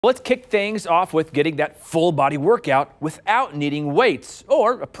Let's kick things off with getting that full body workout without needing weights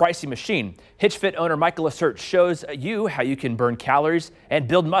or a pricey machine. Hitch Fit owner Micah LaCerte shows you how you can burn calories and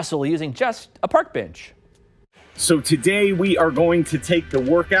build muscle using just a park bench. So today we are going to take the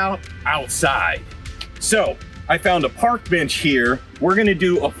workout outside. So I found a park bench here. We're gonna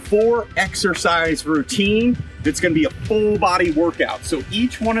do a 4 exercise routine that's gonna be a full body workout. So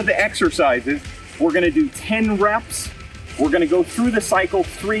each one of the exercises, we're gonna do 10 reps. We're gonna go through the cycle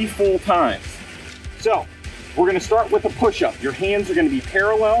 3 full times. So we're gonna start with a push-up. Your hands are gonna be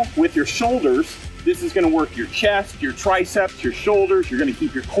parallel with your shoulders. This is gonna work your chest, your triceps, your shoulders. You're gonna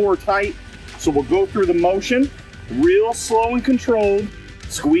keep your core tight. So we'll go through the motion, real slow and controlled.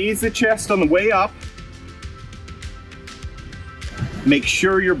 Squeeze the chest on the way up. Make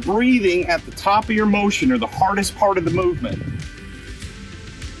sure you're breathing at the top of your motion or the hardest part of the movement.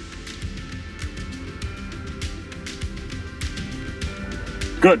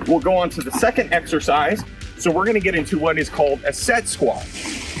 Good, we'll go on to the second exercise. So we're gonna get into what is called a set squat.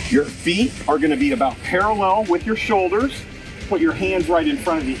 Your feet are gonna be about parallel with your shoulders. Put your hands right in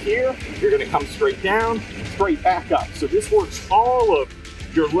front of you here. You're gonna come straight down, straight back up. So this works all of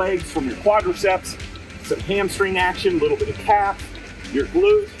your legs from your quadriceps, some hamstring action, a little bit of calf, your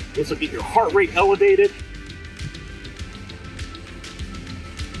glute. This will get your heart rate elevated.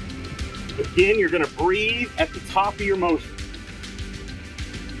 Again, you're gonna breathe at the top of your motion.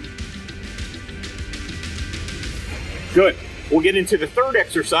 Good. We'll get into the third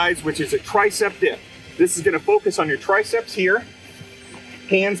exercise, which is a tricep dip. This is going to focus on your triceps here.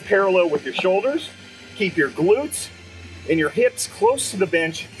 Hands parallel with your shoulders. Keep your glutes and your hips close to the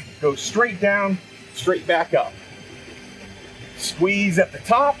bench. Go straight down, straight back up. Squeeze at the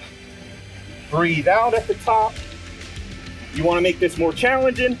top. Breathe out at the top. You want to make this more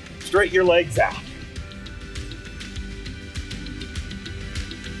challenging, straighten your legs out.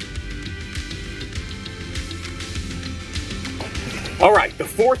 All right, the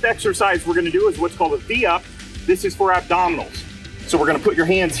fourth exercise we're gonna do is what's called a V-up. This is for abdominals. So we're gonna put your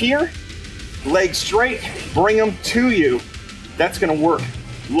hands here, legs straight, bring them to you. That's gonna work.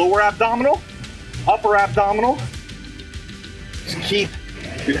 Lower abdominal, upper abdominal. Just keep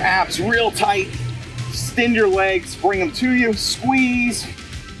your abs real tight. Extend your legs, bring them to you, squeeze.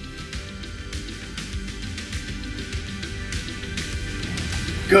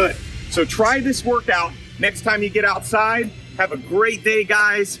 Good, so try this workout next time you get outside. Have a great day,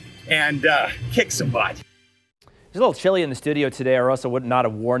 guys, and kick some butt. It's a little chilly in the studio today, or else I would not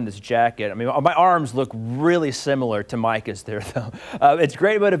have worn this jacket. I mean, my arms look really similar to Micah's there, though. It's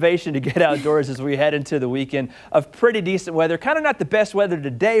great motivation to get outdoors as we head into the weekend of pretty decent weather. Kind of not the best weather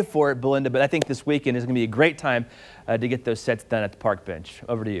today for it, Belinda, but I think this weekend is going to be a great time to get those sets done at the park bench.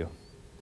 Over to you.